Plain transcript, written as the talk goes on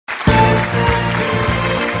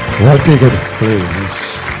One ticket, please.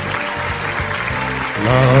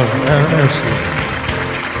 Love and mercy.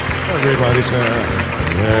 Everybody's here.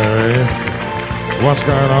 Yeah. What's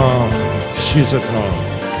going on? She's at home.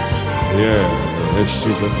 Yeah,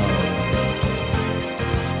 she's at home.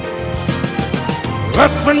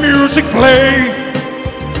 Let the music play.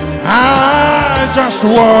 I just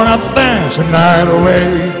wanna dance the night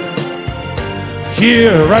away.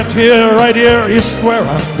 Here, right here is where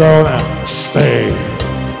I'm gonna stay.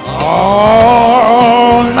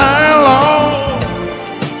 All night long.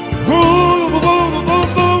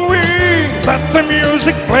 Let the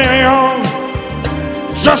music play on.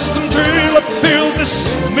 Just until I feel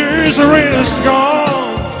this misery is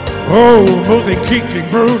gone. Oh, moving, kicking,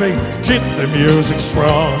 grooving, keep the music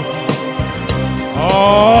strong.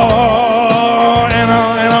 Oh, and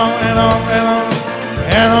on, and on, and on, and on,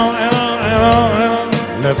 and on, and on, and on, and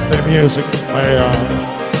on. Let the music play on.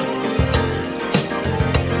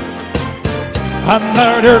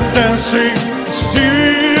 Another dancing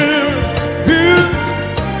still.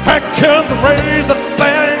 I can't erase the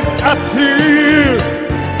things I feel.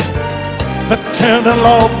 The tender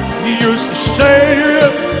love you used to share.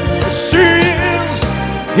 It seems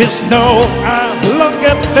it's no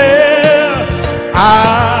longer there.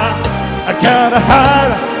 I gotta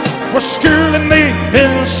hide what's killing me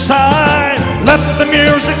inside. Let the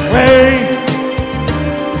music play.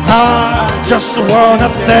 I just wanna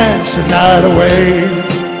dance the night away.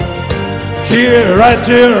 Here, right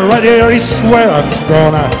here is where I'm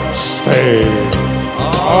gonna stay.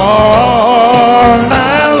 All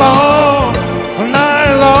night long, all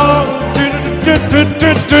night long.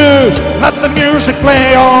 Let the music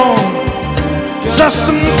play on. Just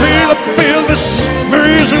until I feel this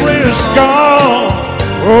misery is gone.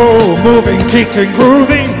 Oh, moving, kicking,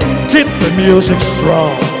 grooving, keep the music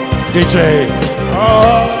strong. DJ,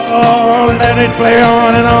 oh, let it play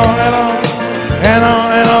on and on and on and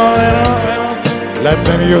on and on and on. Let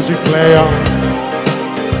the music play on.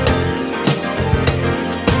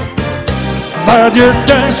 But you're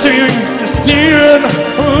dancing still.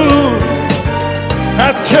 Ooh,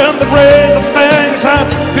 I can't erase the things I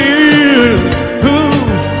feel. Ooh,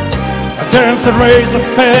 I dance and raise the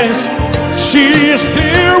things. She is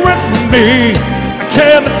here with me. I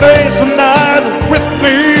can't erase the night with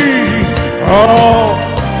me. Oh,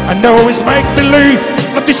 I know it's make believe,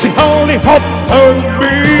 but this is only hope for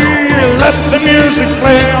me. Let the music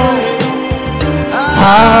play on.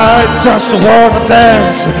 I just wanna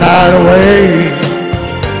dance the night away.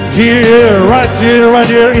 Here, right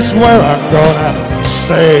here is where I'm gonna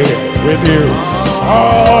stay with you.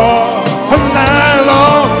 Oh, all night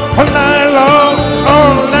long, all night long,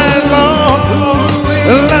 all night long.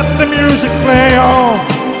 Let the music play on.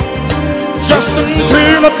 Just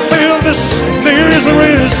until I feel this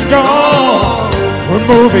misery is gone. We're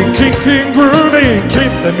moving, kicking, grooving,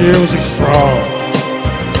 keep the music strong.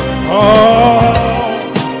 Oh,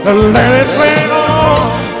 let it play on.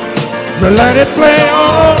 Let it play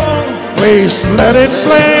on. Please let it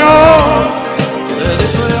play on. Let it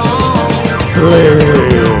play on.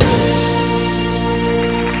 Play.